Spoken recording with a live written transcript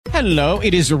Hello,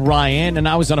 it is Ryan, and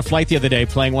I was on a flight the other day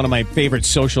playing one of my favorite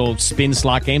social spin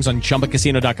slot games on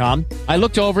ChumbaCasino.com. I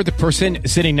looked over at the person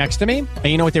sitting next to me, and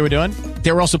you know what they were doing?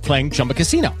 They were also playing Chumba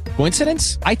Casino.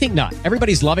 Coincidence? I think not.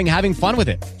 Everybody's loving having fun with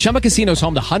it. Chumba Casino is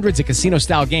home to hundreds of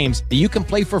casino-style games that you can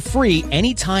play for free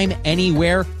anytime,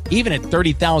 anywhere, even at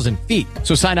 30,000 feet.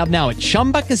 So sign up now at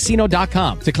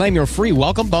ChumbaCasino.com to claim your free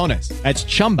welcome bonus. That's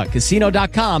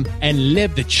ChumbaCasino.com and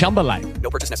live the Chumba life.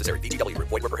 No purchase necessary. VGW.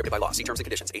 Void where prohibited by law. See terms and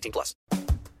conditions. 18+.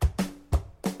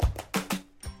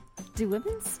 Do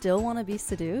women still want to be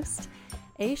seduced?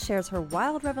 A shares her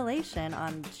wild revelation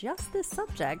on just this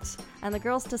subject, and the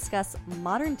girls discuss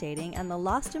modern dating and the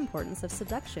lost importance of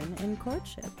seduction in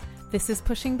courtship. This is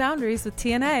Pushing Boundaries with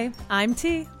TNA. I'm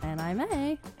T. And I'm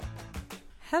A.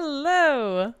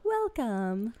 Hello.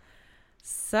 Welcome.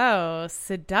 So,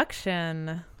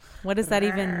 seduction. What does that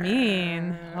even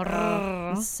mean?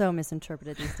 It's so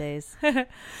misinterpreted these days.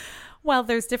 Well,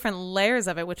 there's different layers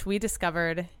of it, which we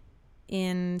discovered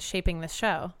in shaping this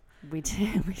show. We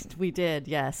did,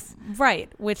 yes.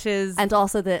 Right, which is... And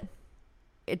also that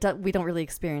we don't really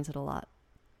experience it a lot.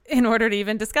 In order to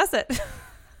even discuss it.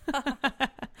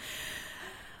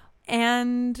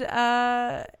 And,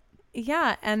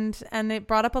 yeah, and it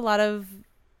brought up a lot of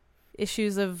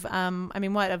issues of,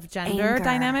 of gender Anger.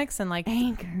 Dynamics and like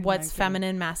what's energy.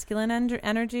 feminine, masculine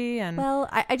energy. And well,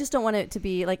 I just don't want it to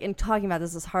be like, in talking about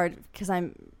this is hard because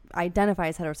I identify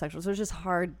as heterosexual, so it's just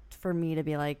hard for me to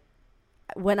be like,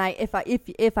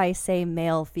 if I say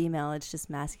male, female, it's just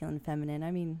masculine, feminine.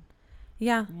 I mean,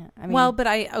 yeah. I mean, well, but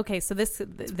so this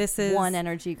is one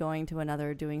energy going to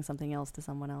another, doing something else to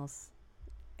someone else.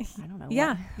 I don't know.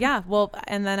 Yeah. Yeah. Well,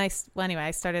 and then I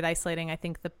started isolating, I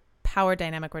think the power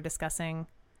dynamic we're discussing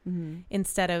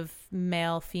instead of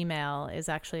male, female is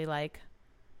actually like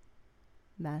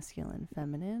masculine,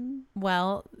 feminine.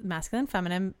 Well, masculine,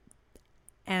 feminine,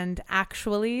 and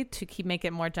actually to make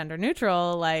it more gender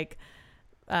neutral, like,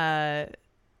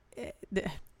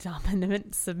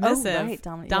 dominant, submissive. Oh,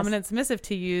 right. Dominant, submissive,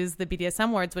 to use the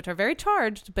BDSM words, which are very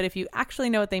charged, but if you actually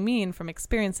know what they mean from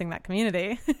experiencing that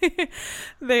community,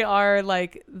 they are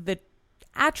like the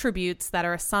attributes that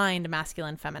are assigned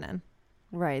masculine, feminine.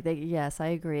 Right. Yes, I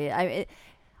agree. I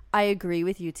agree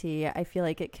with you, T. I feel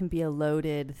like it can be a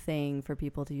loaded thing for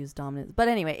people to use dominance. But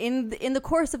anyway, in the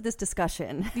course of this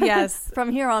discussion, yes, from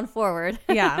here on forward,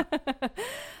 yeah.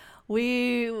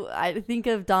 I think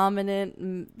of dominant.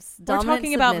 We're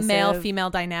talking about male-female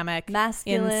dynamic,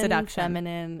 masculine, in seduction,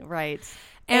 feminine, right?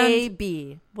 And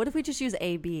A-B. What if we just use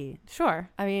A-B? Sure.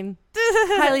 I mean,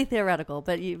 highly theoretical,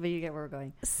 but you get where we're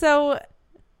going. So,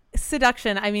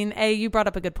 seduction. I mean, you brought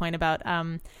up a good point about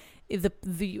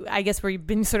the I guess where you've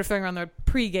been sort of throwing around the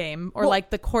pregame or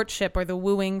like the courtship or the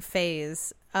wooing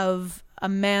phase of a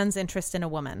man's interest in a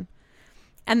woman.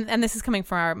 And this is coming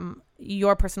from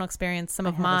your personal experience, some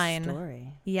of mine. A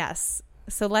story. Yes.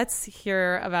 So let's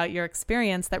hear about your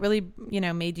experience that really,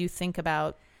 made you think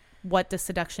about what does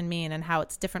seduction mean and how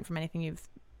it's different from anything you've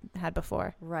had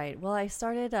before. Right. Well, I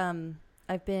started,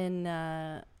 I've been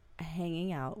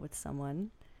hanging out with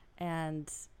someone,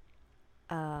 and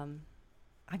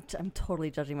I'm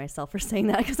totally judging myself for saying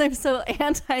that because I'm so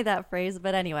anti that phrase.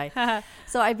 But anyway,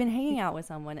 so I've been hanging out with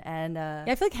someone, and yeah,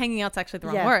 I feel like hanging out's actually the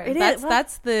wrong word.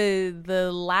 That's the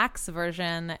lax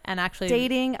version, and actually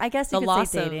dating. I guess you the could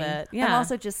loss say dating. Of it. Yeah. I'm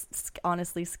also just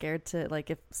honestly scared to, like,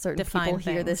 if certain people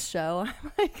hear this show,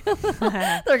 I'm like,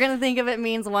 they're gonna think if it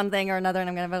means one thing or another, and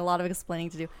I'm gonna have a lot of explaining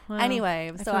to do. Well,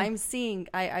 anyway, so I'm seeing.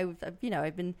 I've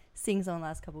been seeing someone the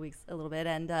last couple of weeks a little bit,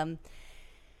 and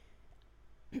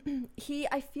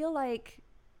I feel like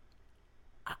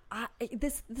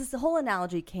this whole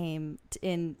analogy came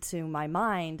into my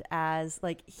mind as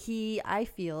like I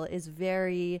feel is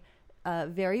very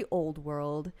very old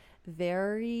world,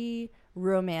 very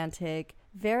romantic,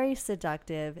 very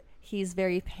seductive. He's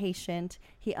very patient.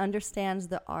 He understands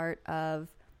the art of,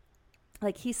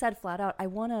 like he said flat out, I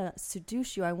want to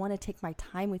seduce you. I want to take my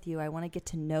time with you. I want to get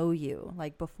to know you,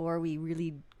 like, before we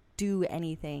really do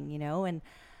anything, and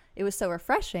it was so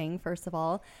refreshing, first of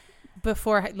all.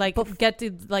 Before, like, get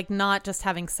to, like, not just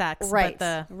having sex. Right,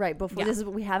 but right. Before, yeah.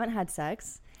 We haven't had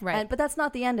sex. Right. But that's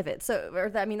not the end of it. So,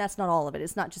 that's not all of it.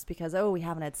 It's not just because, we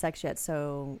haven't had sex yet,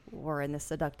 so we're in this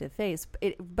seductive phase.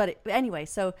 Anyway,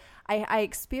 so I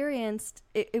experienced,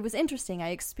 it was interesting.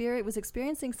 I was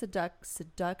experiencing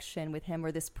seduction with him,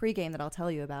 or this pregame that I'll tell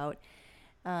you about,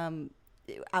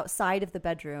 outside of the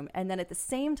bedroom. And then at the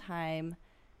same time,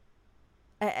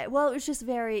 it was just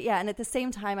very, and at the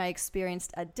same time I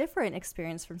experienced a different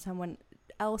experience from someone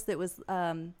else that was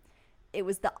it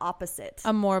was the opposite.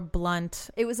 A more blunt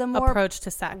It was a more approach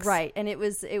to sex. Right. And it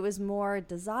was more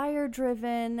desire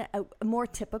driven, more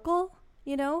typical,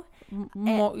 you know?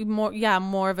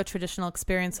 More of a traditional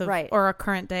experience of, Right. or a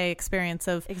current day experience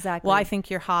of, Exactly. well, I think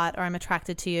you're hot, or I'm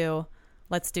attracted to you.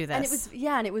 Let's do this.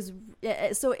 And it was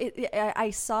so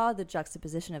I saw the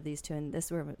juxtaposition of these two, and this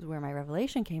is where my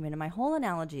revelation came in. And my whole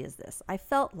analogy is this: I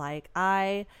felt like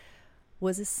I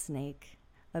was a snake,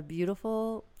 a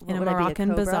beautiful in a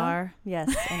Moroccan bazaar.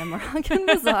 Yes, in a Moroccan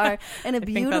bazaar, in a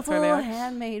beautiful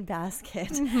handmade basket.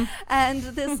 Mm-hmm. And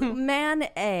this man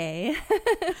A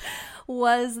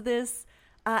was this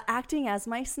acting as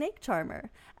my snake charmer.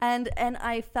 And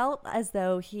I felt as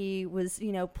though he was,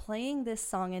 you know, playing this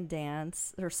song, and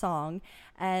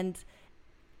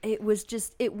it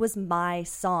was my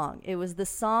song. It was the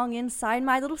song inside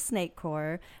my little snake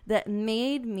core that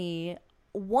made me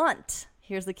want,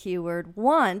 here's the key word,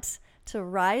 want to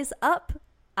rise up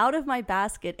out of my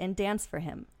basket and dance for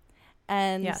him.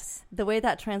 And yes. the way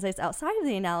that translates outside of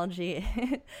the analogy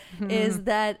is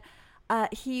that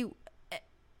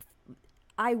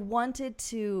I wanted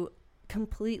to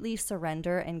completely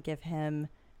surrender and give him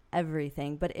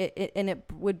everything, but it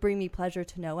would bring me pleasure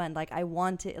to no end. Like I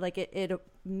wanted, like it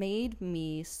made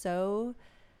me so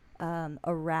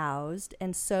aroused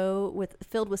and so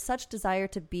filled with such desire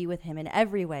to be with him in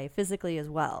every way, physically as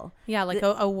well. Yeah, like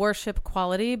a worship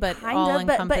quality, but all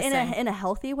encompassing. But in a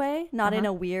healthy way, not in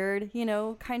a weird, you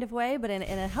know, kind of way, but in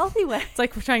a healthy way. It's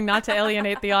like we're trying not to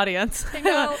alienate the audience. I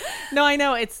know. No, I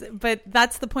know. But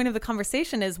that's the point of the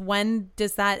conversation is when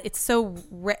does that, it's so,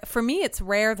 for me, it's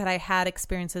rare that I had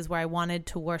experiences where I wanted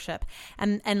to worship.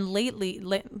 And lately,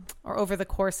 or over the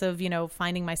course of, you know,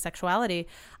 finding my sexuality,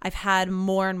 I've had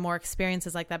more and more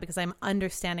experiences like that because I'm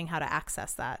understanding how to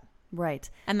access that. Right.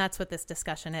 And that's what this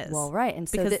discussion is. Well, right. And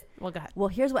so because, well, go ahead. Well,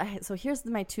 here's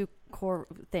my two core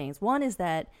things. One is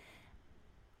that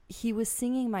he was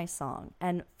singing my song.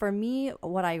 And for me,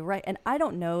 what I write, and I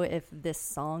don't know if this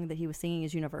song that he was singing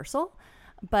is universal,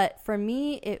 but for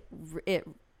me, it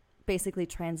basically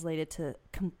translated to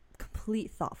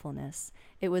complete thoughtfulness.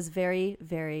 It was very,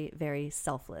 very, very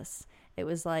selfless. It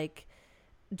was like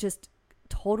just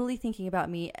totally thinking about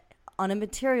me on a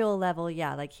material level.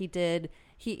 Yeah, like he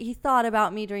thought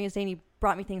about me during his day, and he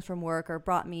brought me things from work, or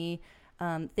brought me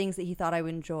things that he thought I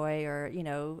would enjoy, or, you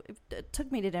know,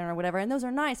 took me to dinner or whatever. And those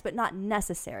are nice, but not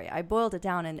necessary. I boiled it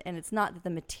down, and it's not that the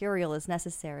material is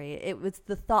necessary. It was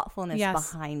the thoughtfulness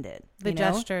behind it. The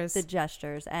gestures. The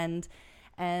gestures. And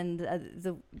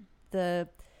the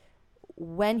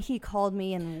when he called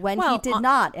me and when he did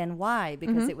not, and why,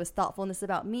 because it was thoughtfulness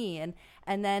about me.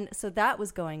 And then, so that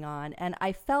was going on. And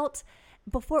I felt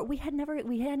before we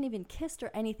hadn't even kissed or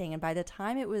anything. And by the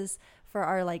time it was for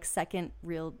our like second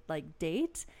real like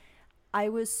date, I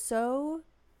was so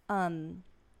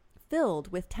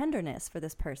filled with tenderness for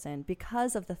this person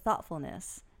because of the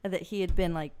thoughtfulness that he had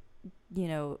been like, you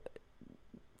know,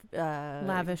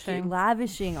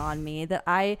 lavishing on me, that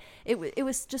it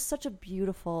was just such a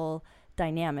beautiful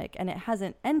dynamic, and it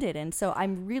hasn't ended, and so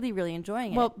I'm really, really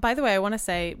enjoying it. Well, by the way, I want to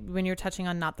say, when you're touching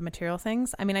on not the material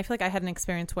things, I mean, I feel like I had an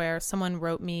experience where someone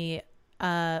wrote me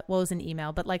it was an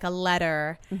email, but like a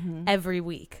letter every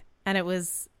week, and it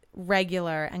was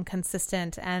regular and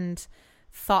consistent and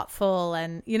thoughtful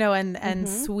and, you know, and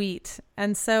sweet.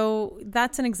 And so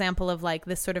that's an example of like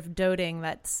this sort of doting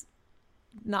that's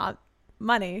not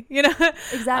money, you know.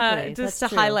 Exactly. Just to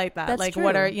highlight that. That's like true.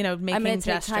 What are, you know, making I'm going to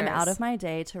take gestures. time out of my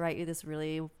day to write you this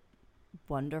really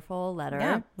wonderful letter.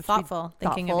 Yeah, thoughtful,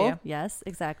 thinking of you. Yes,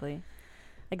 exactly.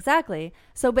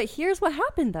 So, but here's what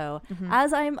happened though.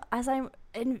 As I'm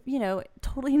and, you know,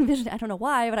 totally envisioning, I don't know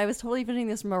why, but I was totally envisioning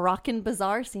this Moroccan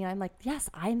bazaar scene. I'm like, yes,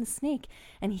 I'm the snake,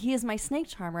 and he is my snake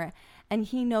charmer, and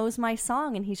he knows my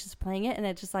song, and he's just playing it, and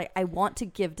it's just like, I want to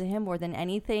give to him more than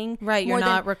anything. Right, you're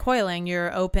not recoiling,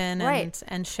 you're open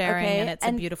and sharing, okay. and it's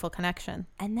a beautiful connection.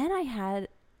 And then I had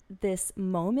this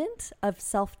moment of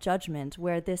self-judgment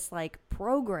where this like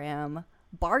program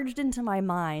barged into my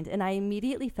mind, and I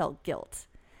immediately felt guilt.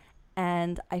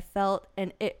 And I felt,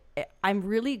 and I'm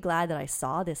really glad that I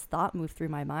saw this thought move through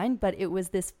my mind, but it was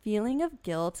this feeling of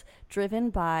guilt driven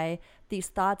by these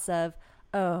thoughts of,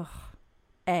 oh,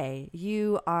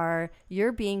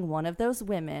 you're being one of those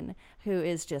women who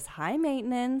is just high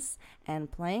maintenance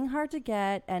and playing hard to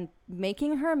get and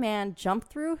making her man jump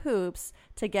through hoops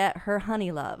to get her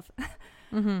honey love.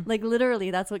 Like literally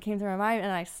that's what came through my mind,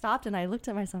 and I stopped and I looked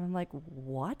at myself. I'm like,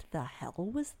 what the hell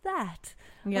was that?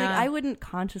 Yeah. Like I wouldn't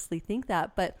consciously think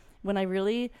that, but when I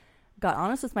really got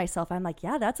honest with myself, I'm like,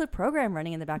 yeah, that's a program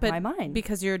running in the back of my mind.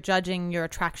 Because you're judging your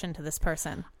attraction to this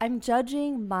person. I'm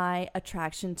judging my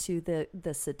attraction to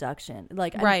the seduction,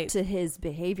 like to his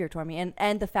behavior toward me,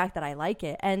 and the fact that I like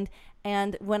it. And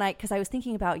because I was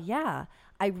thinking about, yeah,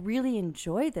 I really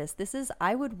enjoy this.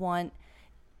 I would want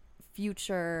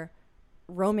future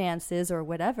romances or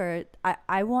whatever.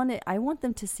 I want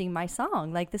them to sing my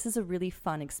song. Like, this is a really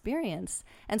fun experience.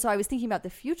 And so I was thinking about the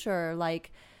future,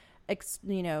 like,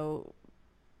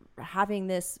 having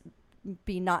this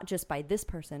be not just by this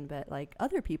person, but like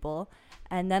other people.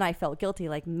 And then I felt guilty,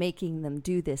 like making them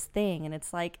do this thing. And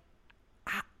it's like,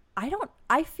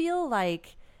 I feel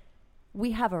like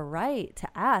we have a right to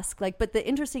ask, like, but the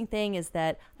interesting thing is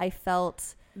that I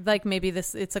felt like maybe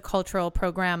it's a cultural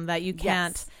program that you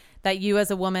can't, that you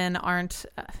as a woman aren't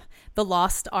the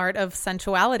lost art of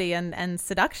sensuality and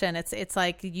seduction. It's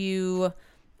like you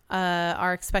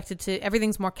are expected to,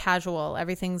 everything's more casual.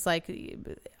 Everything's like,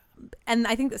 and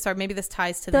I think maybe this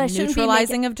ties to the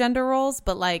neutralizing of gender roles,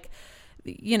 but like,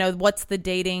 what's the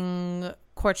dating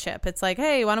courtship? It's like,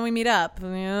 hey, why don't we meet up?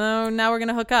 Now we're going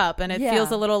to hook up. And it feels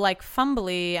a little like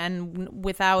fumbly and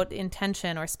without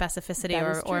intention or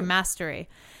specificity or mastery.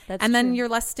 Then you're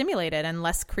less stimulated and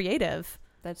less creative.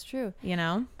 That's true.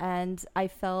 And I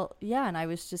felt, and I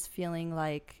was just feeling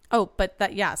like, the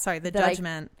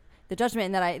judgment. The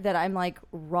judgment, and that I'm like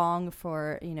wrong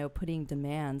for putting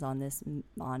demands on this,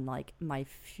 on like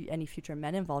any future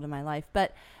men involved in my life,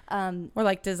 but or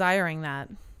like desiring that,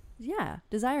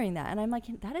 desiring that, and I'm like,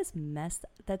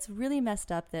 that's really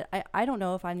messed up. That I don't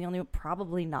know if I'm the only,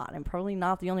 probably not. I'm probably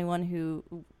not the only one who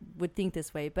would think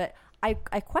this way, but I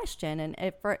question,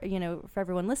 and for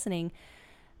everyone listening,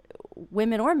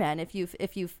 women or men, if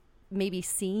you've maybe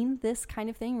seen this kind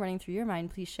of thing running through your mind,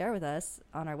 please share with us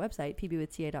on our website,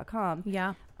 pbwiththa.com.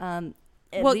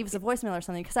 Leave us a voicemail or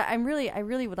something, because I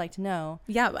really would like to know.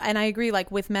 And I agree,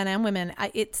 like with men and women,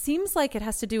 it seems like it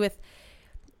has to do with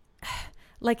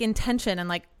like intention and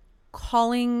like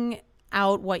calling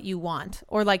out what you want,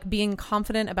 or like being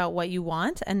confident about what you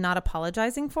want and not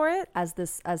apologizing for it. As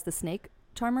the snake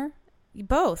charmer?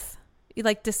 Both.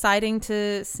 Like deciding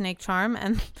to snake charm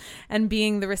and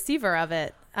being the receiver of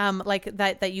it. Like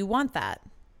that you want that.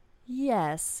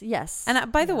 Yes.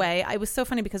 And by the way, it was so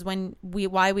funny because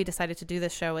why we decided to do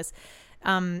this show is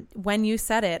when you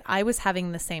said it, I was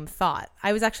having the same thought.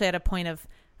 I was actually at a point of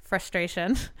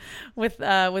frustration with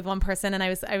one person, and I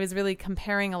was really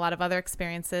comparing a lot of other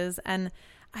experiences, and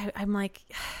I'm like,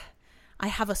 I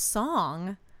have a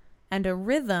song and a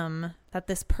rhythm that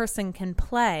this person can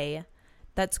play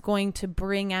that's going to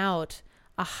bring out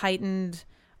a heightened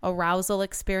arousal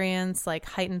experience, like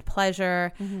heightened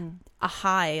pleasure, a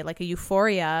high, like a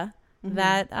euphoria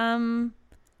that, I've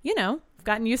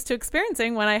gotten used to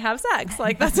experiencing when I have sex.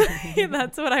 Like that's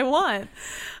what I want.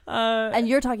 And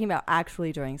you're talking about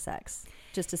actually during sex,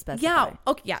 just to specify. Yeah.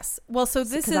 Okay. Yes. Well, so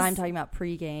this is, I'm talking about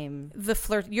pregame. The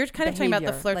flirt. You're kind of talking about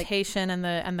the flirtation,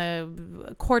 like, and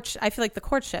the courtship. I feel like the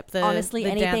courtship. Honestly, the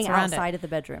anything dance outside of the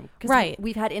bedroom. Right.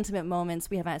 We've had intimate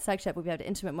moments. We haven't had sex yet, but we've had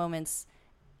intimate moments.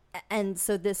 And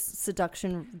so this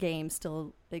seduction game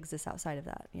still exists outside of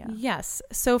that. Yeah. Yes.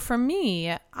 So for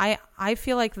me, I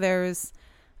feel like there's,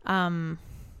 I'm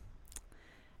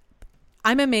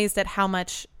amazed at how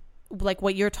much, like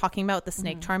what you're talking about, the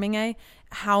snake charming,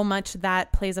 how much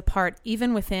that plays a part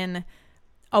even within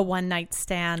a one night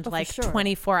stand, like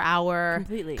 24-hour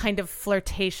Completely. Kind of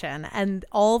flirtation, and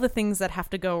all the things that have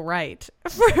to go right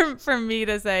for me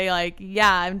to say like,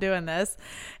 yeah, I'm doing this,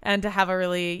 and to have a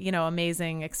really,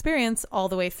 amazing experience all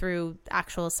the way through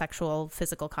actual sexual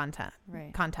physical contact.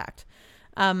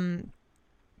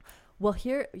 Well,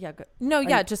 here, go. No,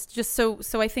 yeah, just so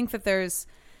I think that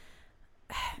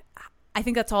I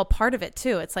think that's all part of it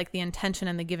too. It's like the intention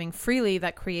and the giving freely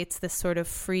that creates this sort of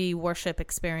free worship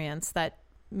experience that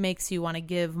makes you want to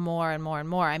give more and more and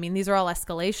more. I mean, these are all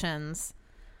escalations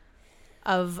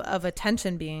of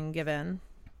attention being given.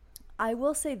 I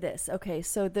will say this. Okay,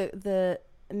 so the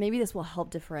maybe this will help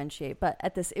differentiate, but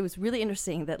it was really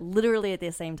interesting that literally at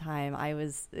the same time I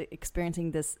was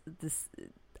experiencing this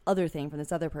other thing from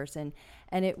this other person,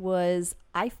 and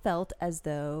I felt as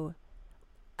though,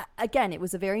 again, it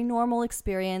was a very normal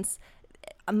experience.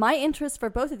 My interest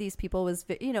for both of these people was,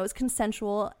 it was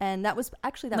consensual, and that was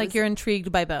you're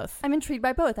intrigued by both. I'm intrigued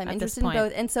by both. I'm interested in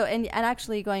both, and so and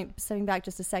actually stepping back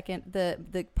just a second,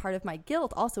 the part of my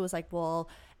guilt also was like, well,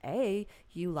 A,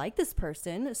 you like this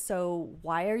person, so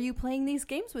why are you playing these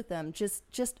games with them?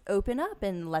 Just open up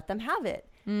and let them have it.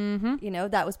 Mm-hmm.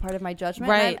 That was part of my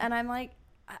judgment, right? And I'm like,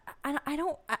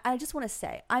 I just want to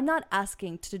say, I'm not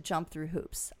asking to jump through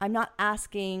hoops. I'm not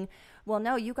asking well,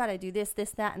 no, you got to do this,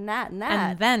 that, and that, and that.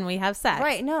 And then we have sex.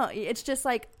 Right. No, it's just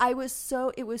like it was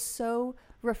so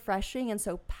refreshing and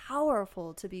so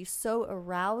powerful to be so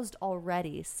aroused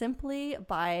already simply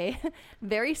by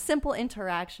very simple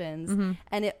interactions.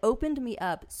 And it opened me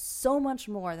up so much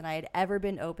more than I had ever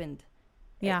been opened.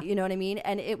 Yeah. You know what I mean?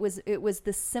 And it was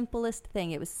the simplest thing.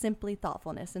 It was simply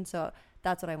thoughtfulness. And so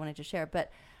that's what I wanted to share.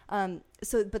 But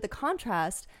but the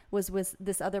contrast was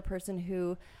this other person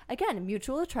who, again,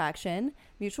 mutual attraction,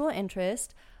 mutual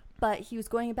interest, but he was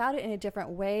going about it in a different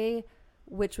way,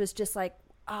 which was just like,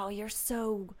 oh, you're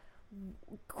so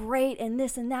great and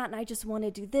this and that, and I just want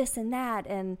to do this and that,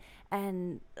 and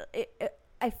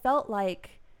I felt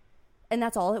like, and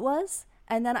that's all it was.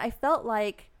 And then I felt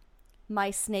like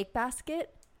my snake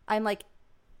basket, I'm like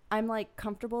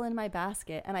comfortable in my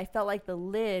basket, and I felt like the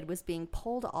lid was being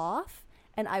pulled off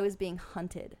and I was being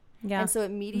hunted. Yeah. And so it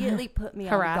immediately put me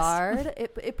on guard.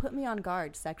 It put me on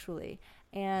guard sexually.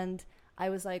 And I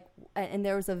was like, and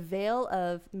there was a veil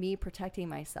of me protecting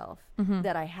myself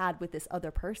that I had with this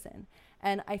other person.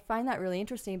 And I find that really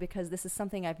interesting because this is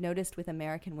something I've noticed with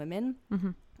American women.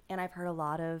 And I've heard a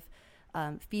lot of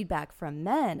feedback from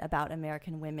men about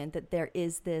American women that there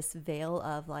is this veil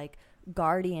of like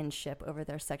guardianship over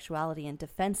their sexuality and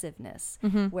defensiveness,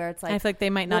 where it's like, I feel like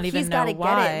they might not even know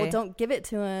why. Get it. Well, don't give it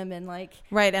to him, and like,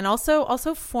 right. And also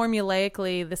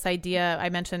formulaically, this idea I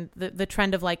mentioned, the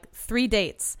trend of like 3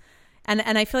 dates. And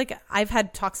I feel like I've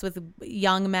had talks with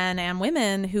young men and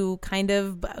women who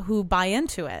buy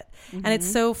into it. And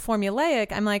it's so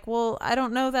formulaic. I'm like, well, I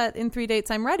don't know that in 3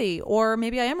 dates I'm ready, or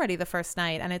maybe I am ready the first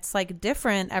night. And it's like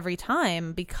different every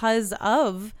time because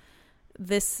of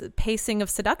this pacing of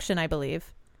seduction, I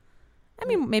believe. I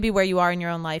mean, maybe where you are in your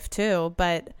own life too,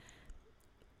 but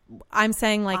I'm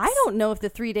saying like, I don't know if the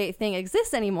 3 date thing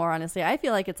exists anymore. Honestly, I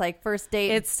feel like it's like first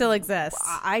date. It still exists.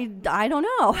 I don't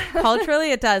know.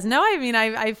 Culturally, it does. No, I mean,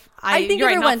 I think right,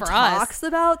 everyone not for talks us.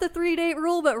 about the 3 date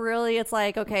rule, but really, it's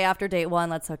like, okay, after date 1,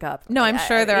 let's hook up. No, I'm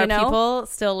sure there are people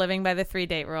still living by the 3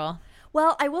 date rule.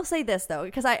 Well, I will say this though,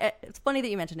 because it's funny that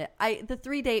you mentioned it. The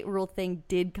 3 date rule thing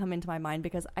did come into my mind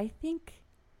because I think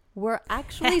we're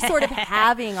actually sort of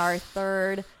having our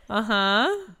third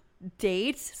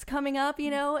dates coming up,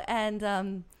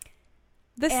 and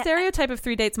the stereotype of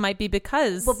 3 dates might be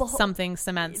because something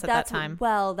cements at that time.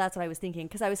 Well, that's what I was thinking,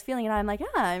 because I was feeling it. I'm like,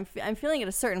 yeah, I'm feeling at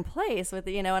a certain place with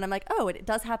and I'm like, oh, it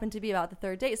does happen to be about the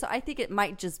third date. So I think it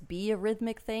might just be a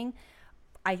rhythmic thing.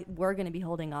 We're going to be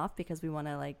holding off because we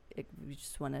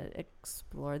just want to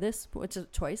explore this, which is a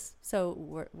choice. So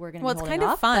we're going to. Well, it's kind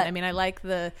of fun. I mean, I like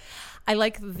the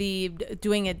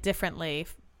doing it differently,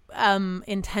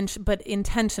 but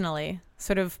intentionally,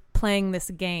 sort of playing this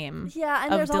game. Yeah,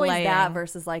 and of there's delaying. Always that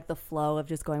versus like the flow of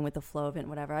just going with the flow of it and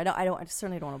whatever. I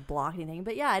certainly don't want to block anything,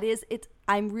 but yeah,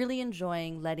 I'm really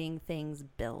enjoying letting things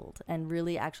build and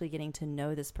really actually getting to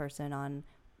know this person on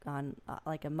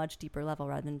like a much deeper level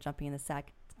rather than jumping in the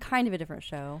sack. It's kind of a different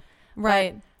show,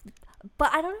 right?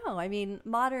 But I don't know. I mean,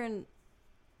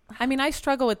 I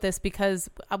struggle with this because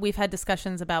we've had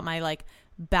discussions about my like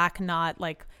back knot,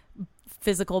 like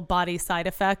physical body side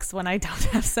effects when I don't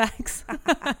have sex.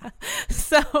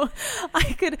 So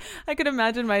I could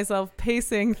imagine myself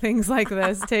pacing things like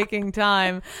this, taking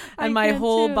time, and my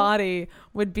whole body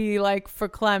would be like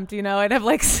verklempt, I'd have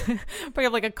like bring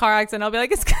up like a car accident. I'll be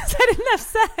like, it's because I didn't have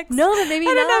sex. No, but maybe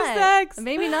I not. didn't have sex.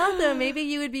 Maybe not though. Maybe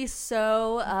you would be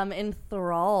so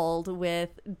enthralled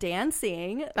with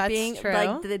dancing, That's being true.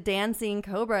 like the dancing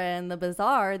cobra in the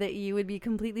bazaar, that you would be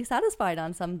completely satisfied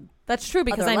on some. That's true,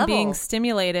 because I'm level. being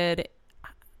stimulated.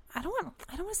 I don't want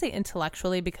to say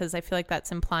intellectually, because I feel like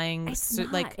that's implying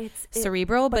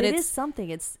cerebral, but it is something.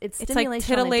 It's stimulation. It's like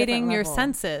titillating your level.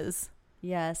 Senses.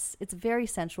 Yes, it's very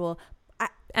sensual.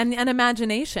 And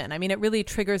imagination. I mean, it really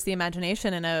triggers the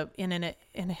imagination in a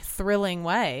thrilling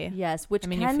way. Yes, which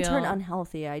can turn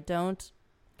unhealthy. I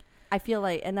feel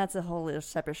like, and that's a whole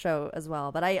separate show as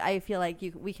well, but I feel like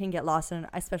we can get lost in,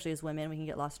 especially as women, we can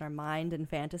get lost in our mind and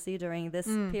fantasy during this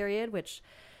period, which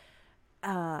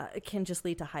can just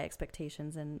lead to high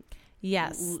expectations and the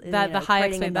high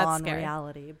expectations, that's scary.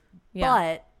 Reality. Yeah.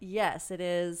 But yes, it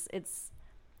is.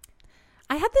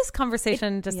 I had this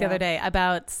conversation the other day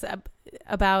about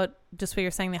just what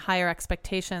you're saying, the higher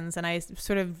expectations. And I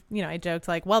sort of, I joked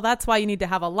like, well, that's why you need to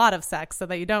have a lot of sex so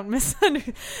that you don't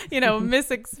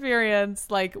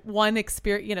misexperience like one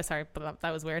experience, sorry, but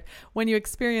that was weird. When you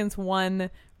experience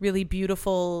one really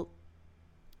beautiful,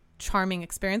 charming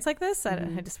experience like this,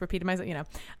 I just repeated myself,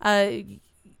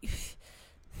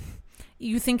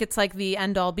 you think it's like the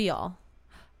end all be all.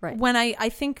 Right. When I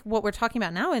think what we're talking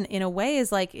about now in a way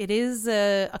is like it is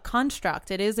a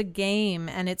construct. It is a game,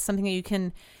 and it's something that you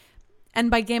can. And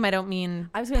by game, I don't mean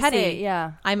I was gonna petty. say,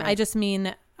 yeah. I just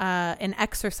mean an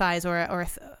exercise or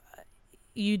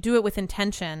you do it with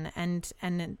intention,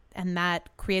 and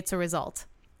that creates a result.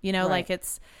 You know, Right.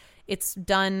 like it's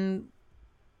done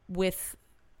with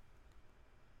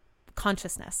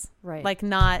consciousness. Right. Like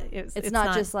not it's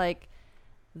not just like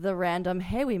the random,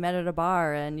 hey, we met at a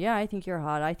bar and yeah, I think you're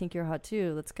hot. I think you're hot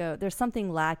too. Let's go. There's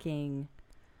something lacking.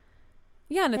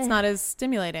 Yeah, and it's not as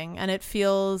stimulating, and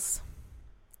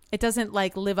it doesn't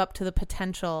like live up to the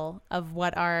potential of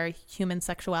what our human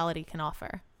sexuality can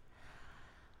offer.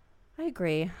 I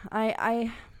agree. I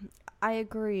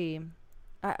agree.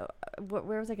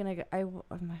 Where was I going to go?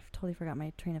 I've totally forgot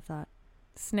my train of thought.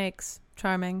 Snakes,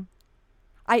 charming.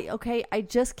 I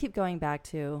just keep going back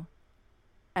to,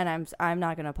 and I'm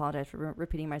not going to apologize for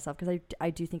repeating myself, because I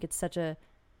do think it's such a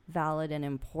valid and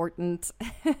important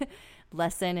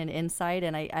lesson and insight,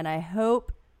 and I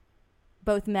hope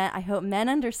men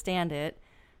understand it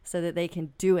so that they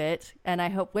can do it, and I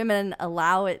hope women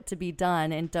allow it to be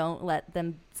done and don't let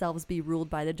themselves be ruled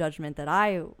by the judgment that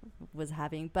I was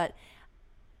having. But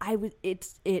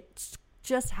it's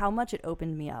just how much it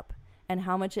opened me up and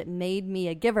how much it made me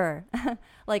a giver,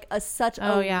 like such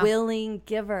a willing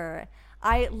giver.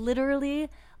 I literally,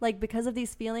 like, because of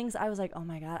these feelings, I was like, oh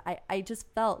my God, I just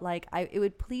felt like it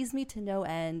would please me to no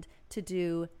end to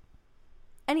do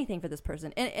anything for this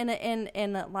person,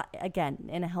 again,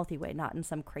 in a healthy way, not in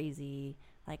some crazy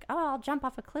like, oh, I'll jump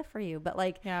off a cliff for you, but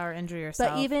like, or injure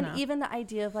yourself. But even the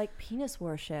idea of like penis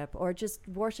worship, or just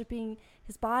worshiping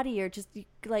his body, or just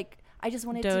like, I just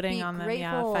wanted doting to be on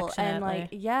grateful them, and like,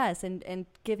 yes, and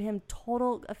give him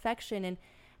total affection,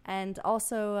 and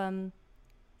also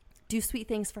do sweet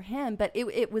things for him. But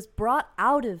it was brought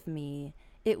out of me.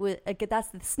 It was, that's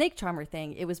the snake charmer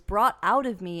thing. It was brought out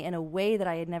of me in a way that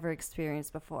I had never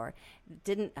experienced before. It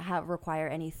didn't require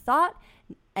any thought,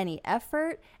 any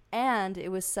effort, and it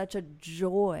was such a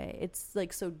joy. It's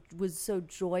like was so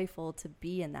joyful to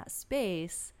be in that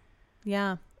space.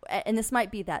 Yeah. And this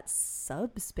might be that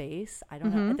subspace. I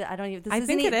don't know. I don't even.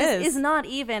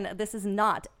 This is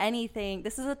not anything.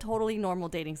 This is a totally normal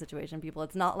dating situation, people.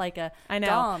 It's not like a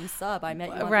dom sub. I met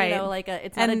you on, right. You know, like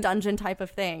it's not a dungeon type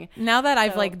of thing. Now that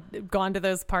I've like gone to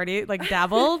those parties, like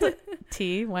dabbled,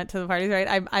 went to the parties,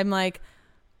 right? I'm like.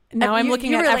 Now I'm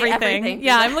looking at everything.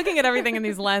 Yeah, I'm looking at everything in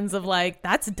these lens of like,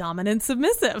 that's dominant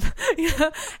submissive.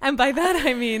 And by that,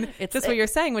 I mean, it's just what you're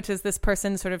saying, which is this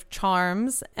person sort of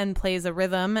charms and plays a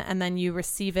rhythm, and then you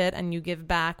receive it and you give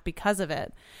back because of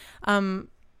it. I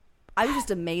was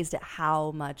just amazed at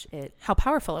how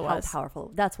powerful it was. How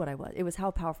powerful. That's what I was. It was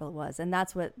how powerful it was. And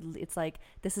that's what it's like.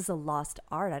 This is a lost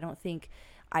art. I don't think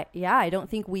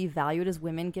we value it as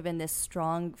women, given this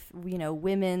strong,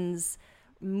 women's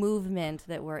movement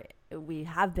that we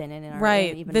have been in our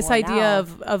right. Even this more idea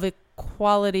now. of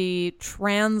equality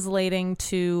translating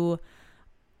to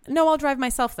I'll drive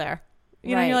myself there.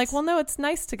 You know, you're like, well, no, it's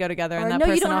nice to go together, and that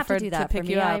person offered to pick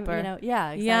you up. Exactly.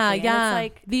 Yeah. It's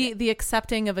like the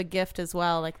accepting of a gift as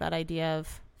well, like that idea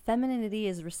of femininity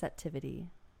is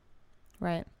receptivity,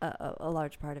 right? A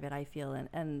large part of it, I feel,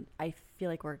 and I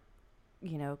feel like we're,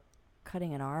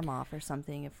 cutting an arm off or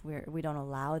something if we don't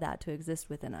allow that to exist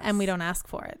within us, and we don't ask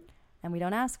for it.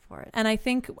 And I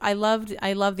think I love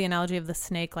the analogy of the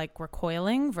snake, like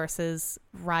recoiling versus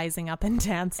rising up and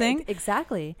dancing.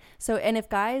 Exactly. So, and if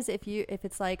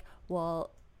it's like, well,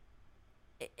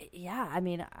 yeah, I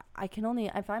mean, I can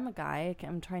only, if I'm a guy,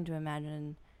 I'm trying to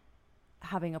imagine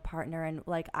having a partner, and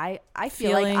like I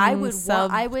feel like I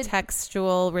would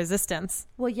textual resistance.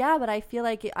 Well, yeah, but I feel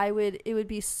like it would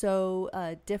be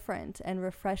so different and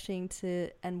refreshing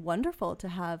and wonderful to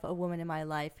have a woman in my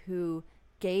life who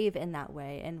gave in that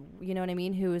way, and you know what I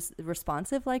mean, who is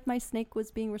responsive like my snake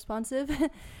was being responsive.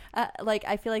 Like,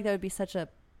 I feel like that would be such a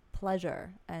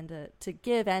pleasure, and to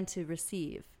give and to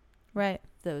receive right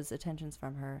those attentions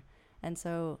from her. And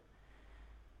so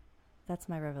that's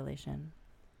my revelation.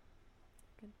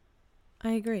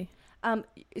 I agree.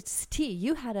 It's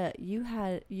you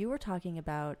were talking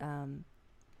about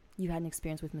you had an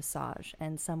experience with massage,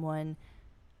 and someone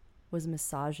was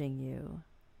massaging you,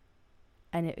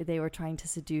 and they were trying to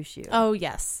seduce you. Oh,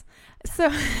 yes. So,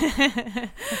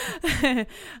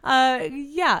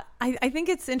 yeah, I think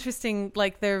it's interesting.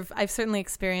 Like I've certainly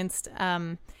experienced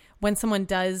when someone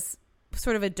does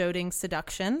sort of a doting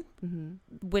seduction,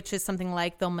 which is something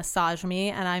like they'll massage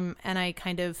me, and I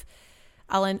kind of,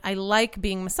 I like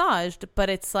being massaged, but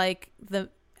it's like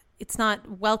it's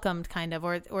not welcomed, kind of,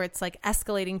 or it's like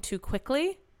escalating too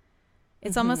quickly.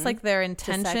 It's almost like their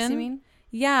intention. To sex, you mean?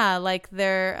 Yeah, like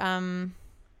they're and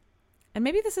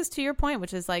maybe this is to your point,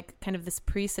 which is like kind of this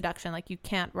pre-seduction, like you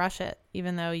can't rush it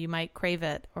even though you might crave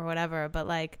it or whatever, but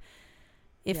like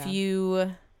if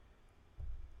you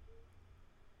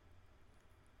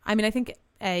I think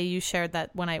you shared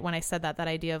that when I said that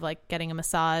idea of like getting a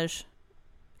massage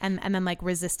and then like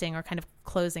resisting or kind of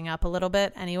closing up a little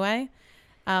bit anyway,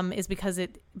 is because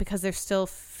there still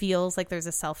feels like there's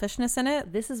a selfishness in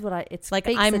it. This is what it's like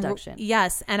fake seduction.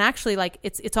 Yes, and actually like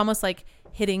it's almost like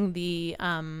hitting the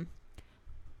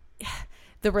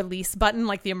release button,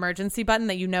 like the emergency button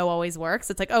that always works.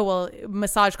 It's like, oh well,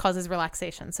 massage causes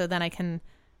relaxation, so then I can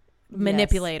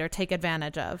manipulate or take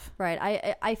advantage of.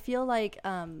 Right. I feel like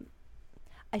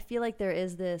there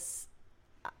is this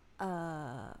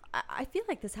I feel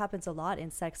like this happens a lot in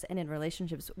sex and in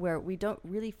relationships where we don't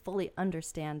really fully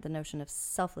understand the notion of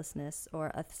selflessness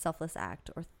or a selfless act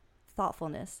or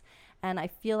thoughtfulness. And I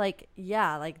feel like,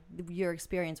 like your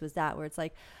experience was that, where it's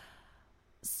like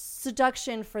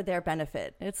seduction for their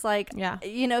benefit. It's like, so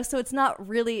it's not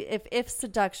really, if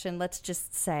seduction, let's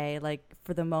just say, like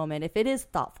for the moment, if it is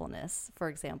thoughtfulness, for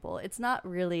example, it's not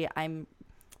really, I'm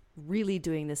really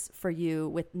doing this for you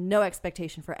with no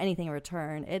expectation for anything in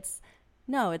return. It's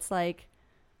like,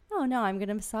 oh no, I'm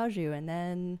gonna massage you, and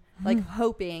then like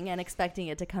hoping and expecting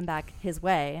it to come back his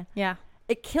way.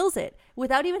 It kills it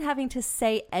without even having to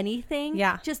say anything.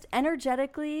 Just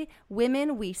energetically,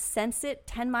 women, we sense it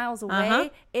 10 miles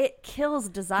away. It kills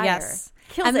desire.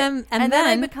 Kills and it. Then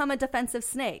I become a defensive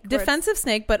snake.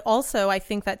 But also I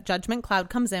think that judgment cloud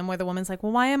comes in where the woman's like,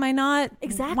 well, why am I not?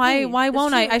 Exactly. Why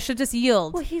won't I? I should just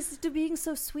yield. Well, he's being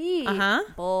so sweet.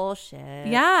 Bullshit.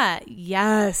 Yeah.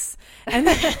 Yes. And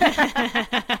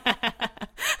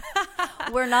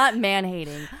we're not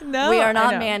man-hating. No, we are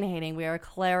not man-hating. We are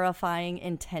clarifying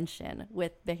intention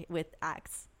with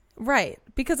acts. Right.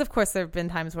 Because, of course, there have been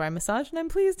times where I massage and I'm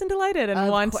pleased and delighted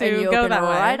and want to go that way.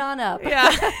 Right on up.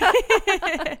 Yeah.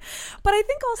 But I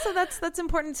think also that's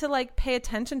important to, like, pay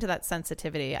attention to that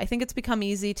sensitivity. I think it's become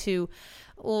easy to,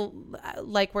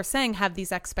 like we're saying, have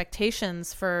these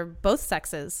expectations for both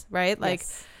sexes, right? Like,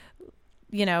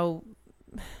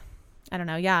 I don't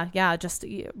know. Yeah. Just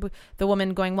the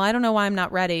woman going, well, I don't know why I'm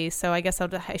not ready. So I guess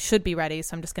I should be ready.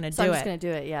 So I'm just going to do it. I'm just going to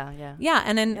do it. Yeah. Yeah.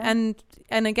 And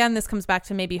again, this comes back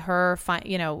to maybe her, I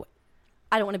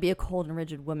don't want to be a cold and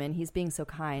rigid woman. He's being so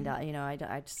kind.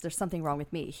 I just, there's something wrong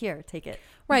with me. Here, take it.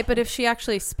 Right. But if she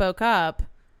actually spoke up,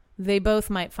 they both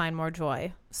might find more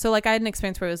joy. So like I had an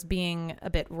experience where I was being a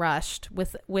bit rushed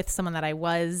with someone that I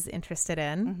was interested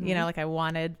in, like I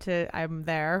wanted to, I'm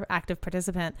there, active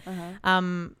participant.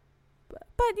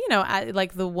 But,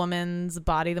 like the woman's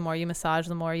body, the more you massage,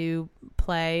 the more you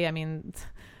play. I mean,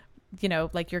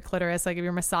 like your clitoris, like if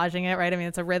you're massaging it, right? I mean,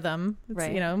 it's a rhythm,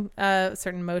 it's,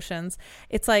 certain motions.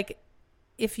 It's like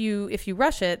if you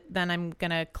rush it, then I'm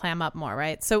going to clam up more,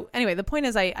 right? So anyway, the point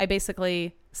is I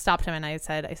basically stopped him and I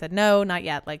said, no, not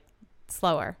yet. Like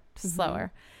slower.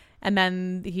 And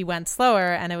then he went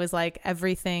slower and it was like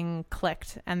everything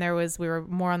clicked and we were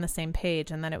more on the same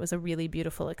page. And then it was a really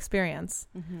beautiful experience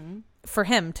for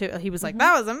him too. He was like,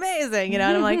 that was amazing, and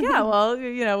I'm like, yeah, well,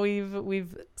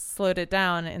 we've slowed it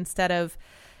down instead of,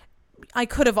 I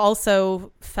could have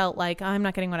also felt like I'm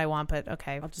not getting what I want, but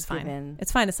okay, I'll just fine. give in.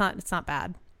 It's fine. It's not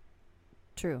bad.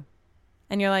 True.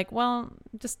 And you're like, well,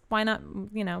 just why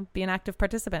not, be an active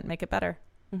participant, make it better.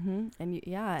 And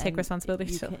take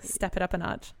responsibility, step it up a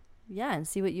notch. Yeah, and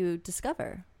see what you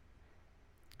discover.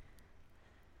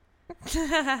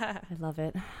 I love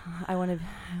it.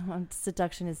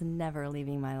 Seduction is never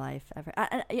leaving my life ever.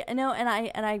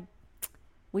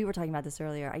 We were talking about this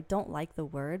earlier. I don't like the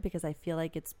word because I feel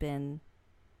like it's been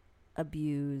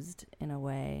abused in a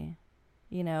way,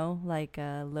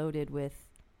 loaded with.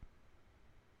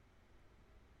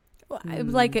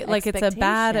 Like it's a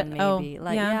bad maybe.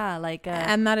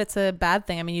 And that it's a bad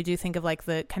thing. I mean, you do think of like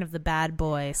the kind of the bad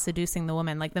boy seducing the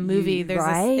woman, like the movie. There's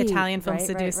this Italian film,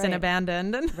 Seduced and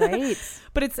Abandoned, right?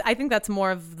 But I think that's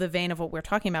more of the vein of what we're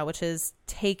talking about, which is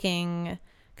taking,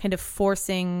 kind of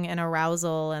forcing an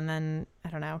arousal, and then I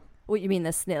don't know. What you mean,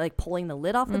 like pulling the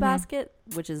lid off the basket,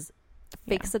 which is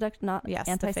fake seduction, not fake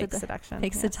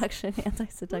seduction, seduction,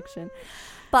 anti-seduction.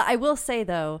 But I will say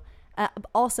though.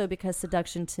 Also because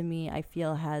seduction to me I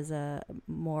feel has a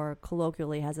more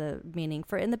colloquially has a meaning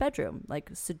for in the bedroom,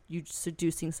 like you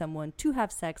seducing someone to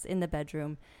have sex in the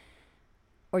bedroom,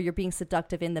 or you're being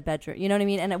seductive in the bedroom, you know what I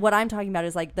mean? And what I'm talking about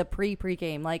is like the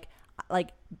pre-game, like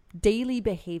daily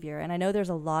behavior. And I know there's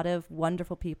a lot of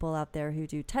wonderful people out there who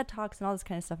do TED Talks and all this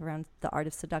kind of stuff around the art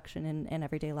of seduction in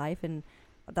everyday life, and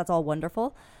that's all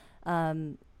wonderful.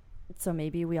 So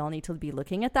maybe we all need to be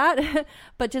looking at that.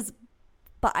 But just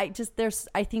But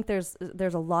I think there's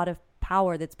a lot of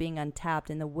power that's being untapped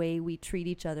in the way we treat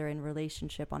each other in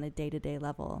relationship on a day-to-day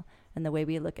level, and the way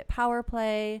we look at power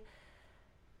play,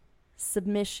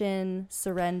 submission,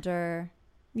 surrender.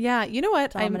 Yeah, you know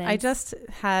what? I just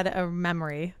had a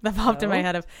memory that popped in my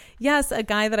head of, yes, a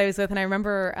guy that I was with, and I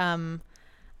remember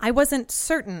I wasn't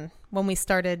certain when we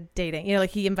started dating. You know,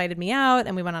 like he invited me out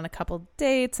and we went on a couple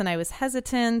dates and I was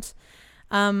hesitant.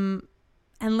 And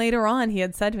later on he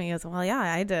had said to me, he goes, well, yeah,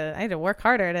 I had to work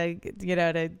harder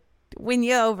to win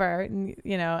you over,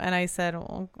 and I said,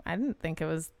 well, I didn't think it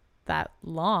was that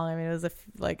long. I mean, it was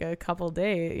a couple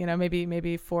days, maybe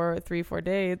 3-4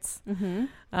 dates.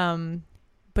 Mm-hmm.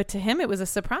 But to him, it was a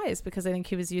surprise because I think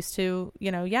he was used to,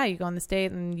 you go on this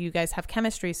date and you guys have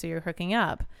chemistry, so you're hooking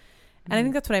up. Mm-hmm. And I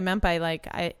think that's what I meant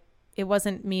by it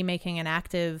wasn't me making an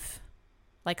active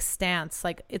stance,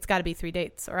 it's got to be 3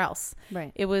 dates or else.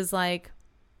 Right. It was like,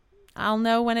 I'll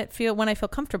know when I feel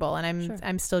comfortable and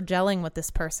I'm still gelling with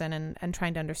this person and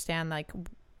trying to understand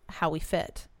how we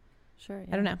fit. Sure. Yeah.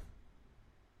 I don't know.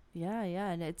 Yeah,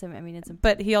 and it's.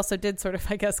 But he also did sort of,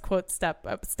 I guess, quote step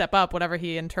up, whatever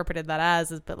he interpreted that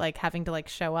as, but having to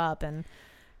having up and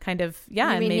kind of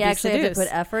and maybe he actually had to put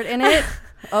effort in it.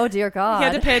 Oh dear God, he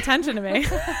had to pay attention to me.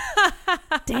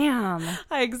 Damn,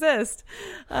 I exist.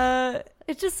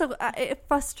 It's just so it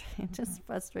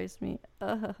frustrates me.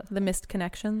 The missed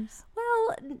connections.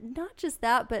 Well, not just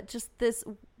that, but just this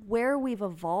where we've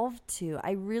evolved to.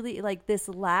 I really this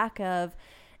lack of.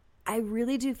 I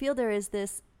really do feel there is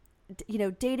this.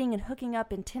 Dating and hooking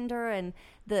up in Tinder and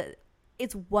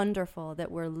it's wonderful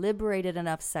that we're liberated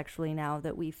enough sexually now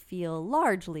that we feel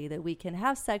largely that we can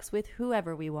have sex with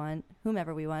whomever we want,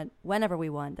 whenever we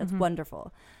want. That's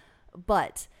wonderful.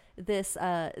 But this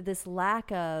lack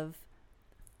of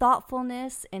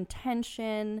thoughtfulness,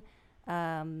 intention,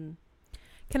 can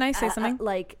I say something?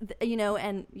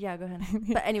 And yeah, go ahead.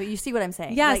 But anyway, you see what I'm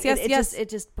saying? Yes, yes. It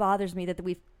just bothers me that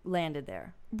we've landed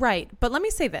there. Right. But let me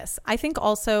say this. I think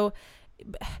also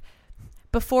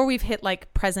before we've hit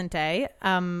present day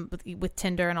with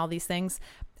Tinder and all these things,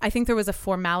 I think there was a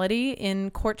formality in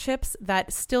courtships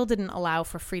that still didn't allow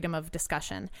for freedom of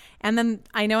discussion. And then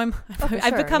I know I feel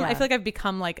like I've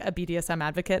become a BDSM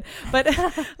advocate, but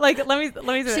let me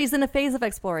say she's in a phase of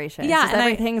exploration. Yeah. And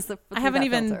everything's I haven't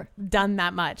even done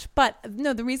that much, but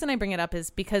no, the reason I bring it up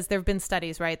is because there've been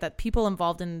studies, right, that people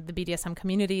involved in the BDSM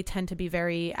community tend to be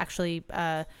very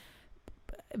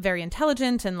very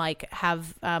intelligent and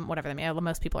have whatever they mean.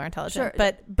 Most people are intelligent,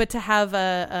 sure. but to have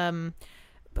a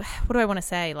what do I want to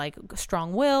say?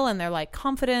 Strong will, and they're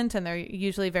confident, and they're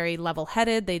usually very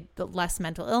level-headed. They less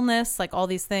mental illness, all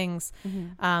these things,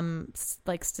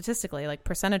 statistically,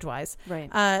 percentage-wise.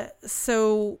 Right.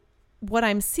 So what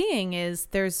I'm seeing is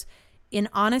there's an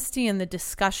honesty in the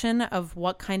discussion of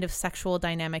what kind of sexual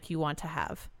dynamic you want to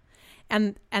have,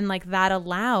 and that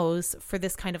allows for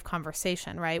this kind of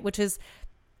conversation, right? Which is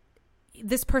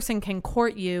this person can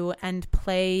court you and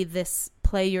play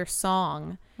your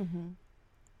song. Mm-hmm.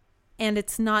 And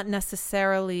it's not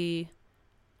necessarily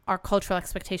our cultural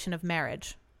expectation of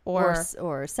marriage or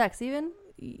sex even.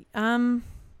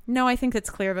 No, I think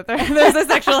it's clear that there's a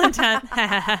sexual intent.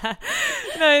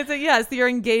 No, yes, you're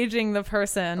engaging the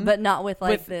person, but not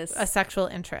with this a sexual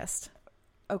interest.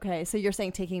 Okay, so you're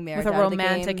saying taking marriage with a out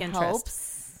romantic of the game interest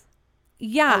helps.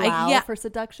 Yeah, for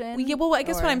seduction. Yeah, well, I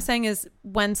guess what I'm saying is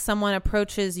when someone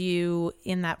approaches you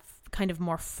in that kind of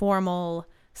more formal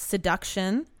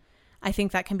seduction, I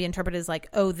think that can be interpreted as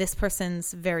oh, this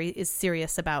person's is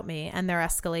serious about me, and they're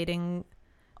escalating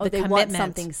the commitment. They want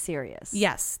something serious.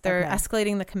 Yes, they're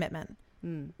escalating the commitment.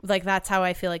 That's how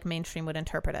I feel like mainstream would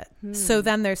interpret it. So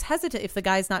then there's hesitant if the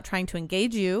guy's not trying to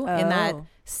engage you in that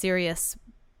serious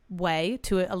way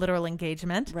to a literal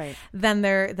engagement, right? Then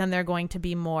they're going to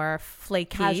be more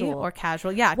flaky or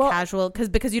casual. Yeah, well, casual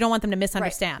because you don't want them to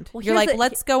misunderstand. Right. Well, you're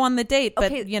let's go on the date,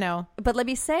 but But let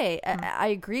me say, I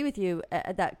agree with you.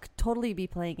 That could totally be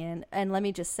playing in, and let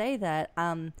me just say that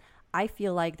I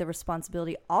feel like the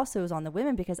responsibility also is on the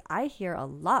women, because I hear a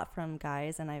lot from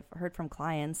guys, and I've heard from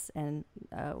clients and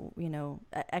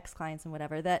ex-clients and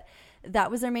whatever, that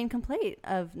was their main complaint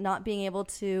of not being able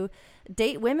to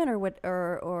date women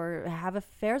or have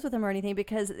affairs with them or anything,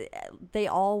 because they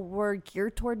all were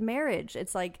geared toward marriage.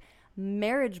 It's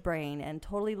marriage brain and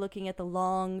totally looking at the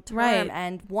long term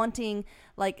and wanting,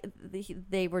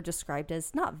 they were described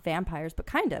as not vampires, but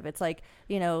kind of. It's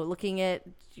looking at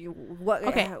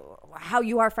how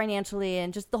you are financially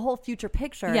and just the whole future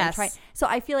picture. Yes. So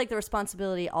I feel like the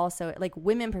responsibility also,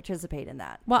 women participate in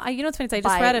that. Well, what's funny is I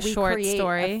just read a short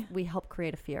story. We help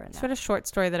create a fear in that. I read a short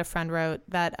story that a friend wrote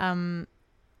that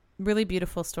really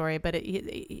beautiful story, but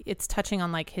it's touching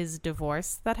on like his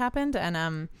divorce that happened.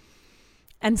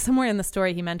 And somewhere in the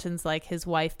story, he mentions like his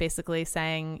wife basically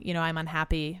saying, you know, I'm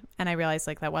unhappy. And I realized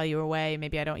like that while you were away,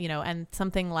 maybe I don't, you know, and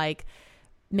something like,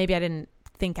 maybe I didn't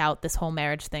think out this whole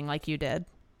marriage thing like you did.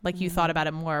 Like you thought about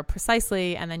it more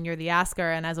precisely, and then you're the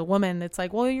asker. And as a woman, it's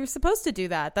like, well, you're supposed to do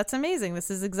that. That's amazing. This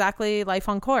is exactly life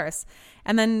on course.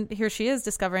 And then here she is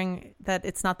discovering that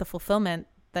it's not the fulfillment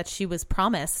that she was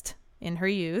promised in her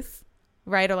youth,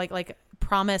 right? Or like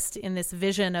promised in this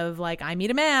vision of like, I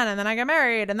meet a man and then I get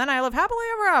married and then I live happily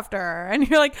ever after. And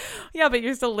you're like, yeah, but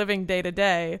you're still living day to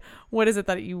day. What is it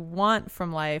that you want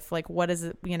from life? Like, what is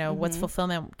it, you know, what's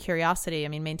fulfillment, curiosity? I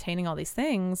mean, maintaining all these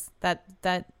things that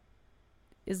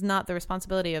is not the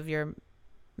responsibility of your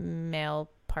male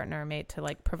partner or mate to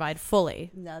like provide fully.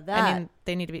 Now that I mean,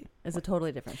 they need to be. It's a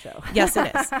totally different show. Yes,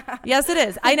 it is. Yes, it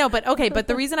is. I know, but okay. But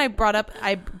the reason I brought up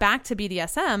back to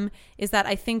BDSM is that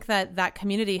I think that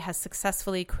community has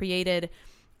successfully created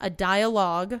a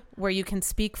dialogue where you can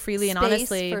speak freely and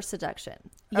honestly for seduction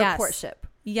or courtship.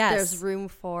 Yes, there's room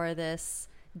for this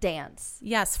dance.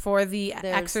 Yes, for the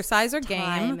exercise or game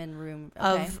time and room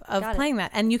of playing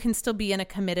that, and you can still be in a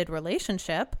committed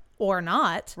relationship or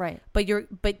not, right? But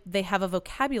they have a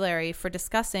vocabulary for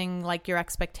discussing like your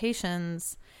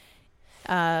expectations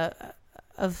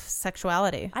of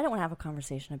sexuality. I don't want to have a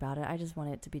conversation about it. I just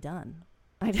want it to be done.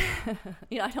 I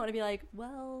don't want to be like,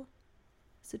 well,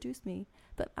 seduce me,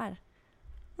 but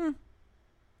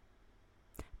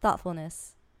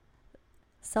thoughtfulness.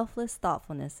 Selfless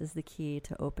thoughtfulness is the key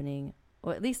to opening,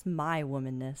 or at least my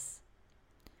womanness.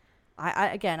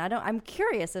 I'm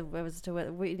curious as to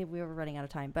what we were running out of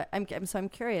time, but I'm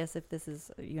curious if this is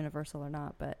universal or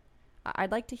not. But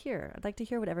I'd like to hear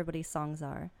what everybody's songs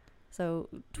are. So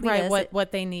tweet us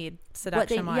what they need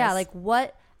seduction wise. Yeah, like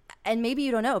what, and maybe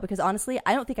you don't know, because honestly,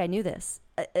 I don't think I knew this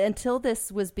until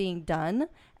this was being done,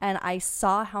 and I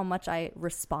saw how much I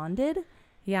responded.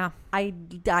 Yeah, I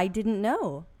didn't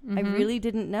know. I really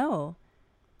didn't know.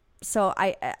 So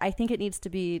I think it needs to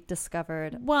be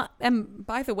discovered. Well, and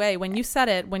by the way, when you said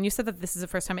that this is the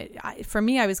first time, for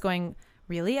me, I was going,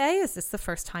 really, is this the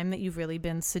first time that you've really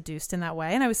been seduced in that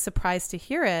way? And I was surprised to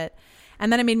hear it.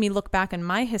 And then it made me look back on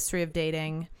my history of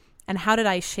dating and how did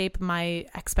I shape my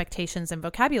expectations and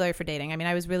vocabulary for dating? I mean,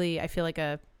 I feel like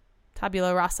a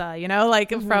tabula rasa, you know, like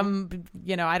from,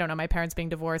 you know, I don't know, my parents being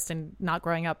divorced and not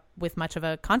growing up with much of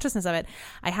a consciousness of it.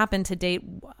 I happened to date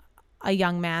a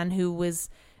young man who was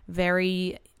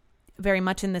very, very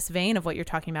much in this vein of what you're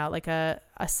talking about, like a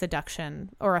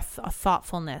seduction or a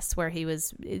thoughtfulness where he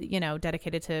was, you know,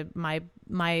 dedicated to my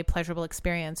pleasurable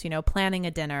experience, you know, planning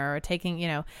a dinner or taking, you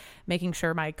know, making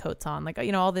sure my coat's on, like,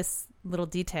 you know, all this little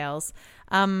details.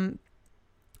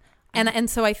 And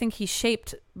so I think he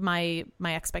shaped my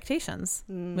expectations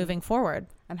moving forward.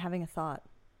 I'm having a thought.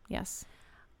 Yes.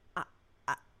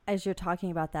 As you're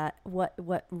talking about that,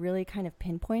 what really kind of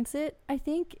pinpoints it, I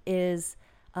think, is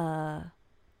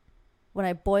when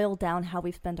I boil down how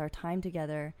we spend our time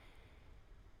together,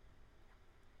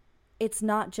 it's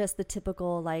not just the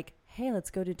typical like, hey, let's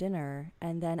go to dinner,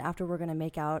 and then after we're going to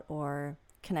make out or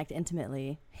connect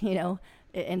intimately, you know,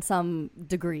 in some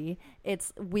degree.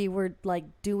 We were like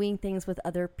doing things with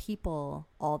other people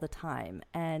all the time,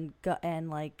 and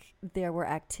like there were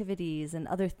activities and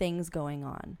other things going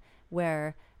on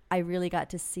where I really got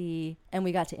to see and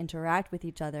we got to interact with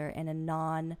each other in a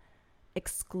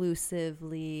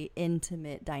non-exclusively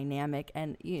intimate dynamic,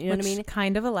 and you know what I mean?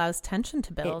 Kind of allows tension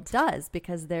to build. It does,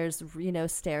 because there's, you know,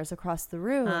 stairs across the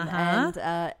room,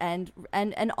 and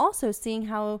also seeing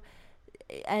how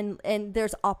and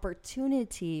there's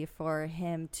opportunity for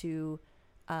him to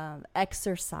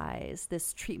exercise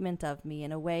this treatment of me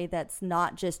in a way that's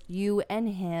not just you and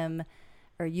him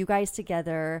or you guys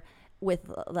together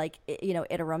with, like, you know,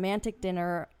 at a romantic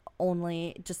dinner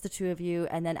only, just the two of you,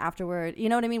 and then afterward, you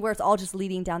know what I mean, where it's all just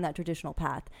leading down that traditional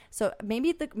path. So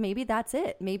maybe that's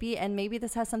it. Maybe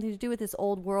this has something to do with this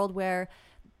old world where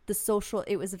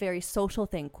it was a very social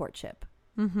thing, courtship.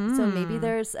 So maybe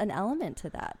there's an element to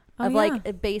that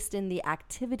like based in the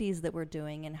activities that we're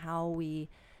doing and how we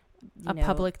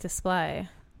public display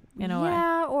in a way.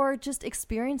 Yeah, or just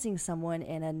experiencing someone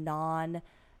in a non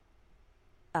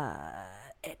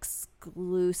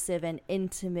exclusive and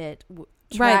intimate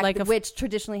track, right, which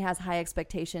traditionally has high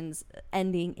expectations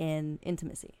ending in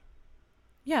intimacy.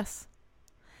 Yes.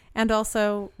 And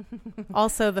also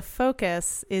the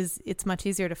focus is, it's much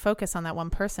easier to focus on that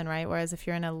one person, right? Whereas if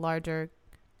you're in a larger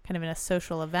kind of in a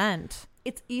social event,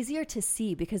 it's easier to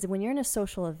see because when you're in a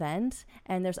social event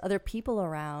and there's other people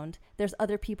around, there's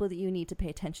other people that you need to pay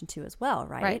attention to as well,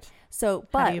 right? So,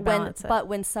 but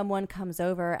when someone comes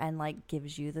over and like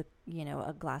gives you the,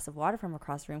 a glass of water from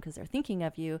across the room because they're thinking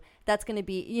of you, that's going to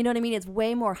be, you know what I mean? It's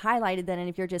way more highlighted than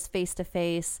if you're just face to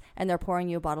face and they're pouring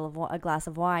you a glass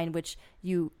of wine, which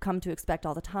you come to expect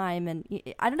all the time. And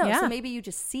I don't know. Yeah. So maybe you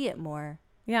just see it more.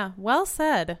 Yeah. Well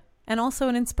said. And also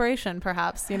an inspiration,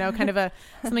 perhaps, kind of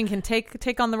something you can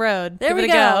take on the road. There Give we it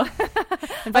a go.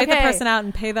 Invite the Okay. person out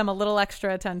and pay them a little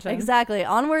extra attention. Exactly.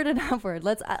 Onward and upward.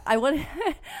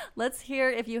 Let's hear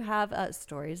if you have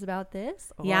stories about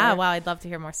this. Yeah. Wow. I'd love to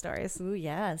hear more stories. Ooh,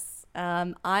 yes.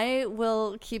 I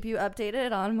will keep you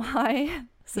updated on my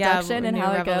seduction and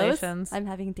how it goes. I'm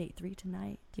having date 3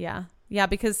 tonight. Yeah. Yeah.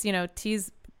 Because,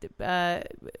 T's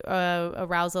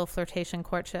arousal, flirtation,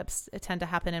 courtships tend to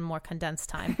happen in more condensed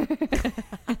time.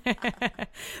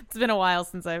 It's been a while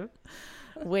since I've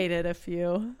waited a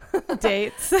few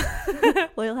dates.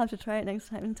 Well, you'll have to try it next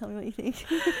time and tell me what you think.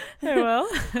 I will.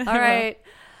 All right.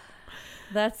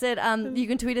 That's it. You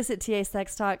can tweet us at TA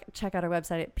Sex Talk. Check out our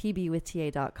website at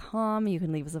pbwithtA.com. You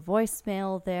can leave us a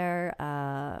voicemail there.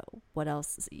 What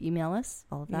else? Email us.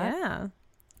 All of that. Yeah.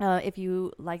 If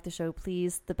you like the show,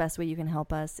 please, the best way you can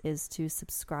help us is to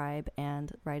subscribe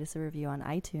and write us a review on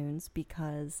iTunes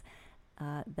because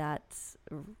that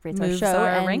rates Moves our show.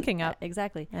 our ranking up.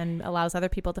 Exactly. And allows other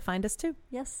people to find us too.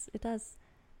 Yes, it does.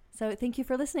 So thank you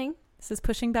for listening. This is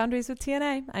Pushing Boundaries with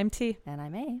TNA. I'm T. And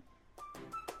I'm A.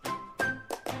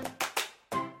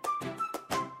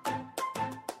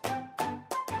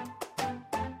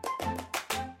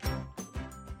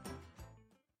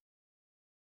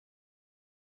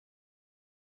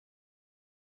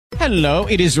 Hello,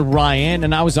 it is Ryan,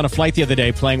 and I was on a flight the other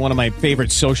day playing one of my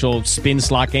favorite social spin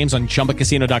slot games on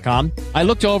ChumbaCasino.com. I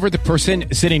looked over at the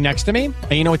person sitting next to me,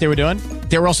 and you know what they were doing?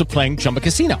 They were also playing Chumba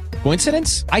Casino.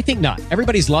 Coincidence? I think not.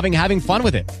 Everybody's loving having fun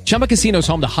with it. Chumba Casino is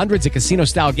home to hundreds of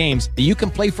casino-style games that you can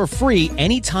play for free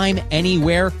anytime,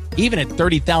 anywhere, even at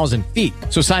 30,000 feet.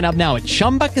 So sign up now at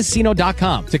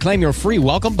ChumbaCasino.com to claim your free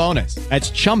welcome bonus. That's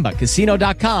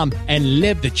ChumbaCasino.com and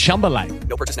live the Chumba life.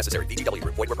 No purchase necessary. VGW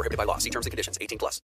Group. Void where prohibited by law. See terms and conditions. 18+.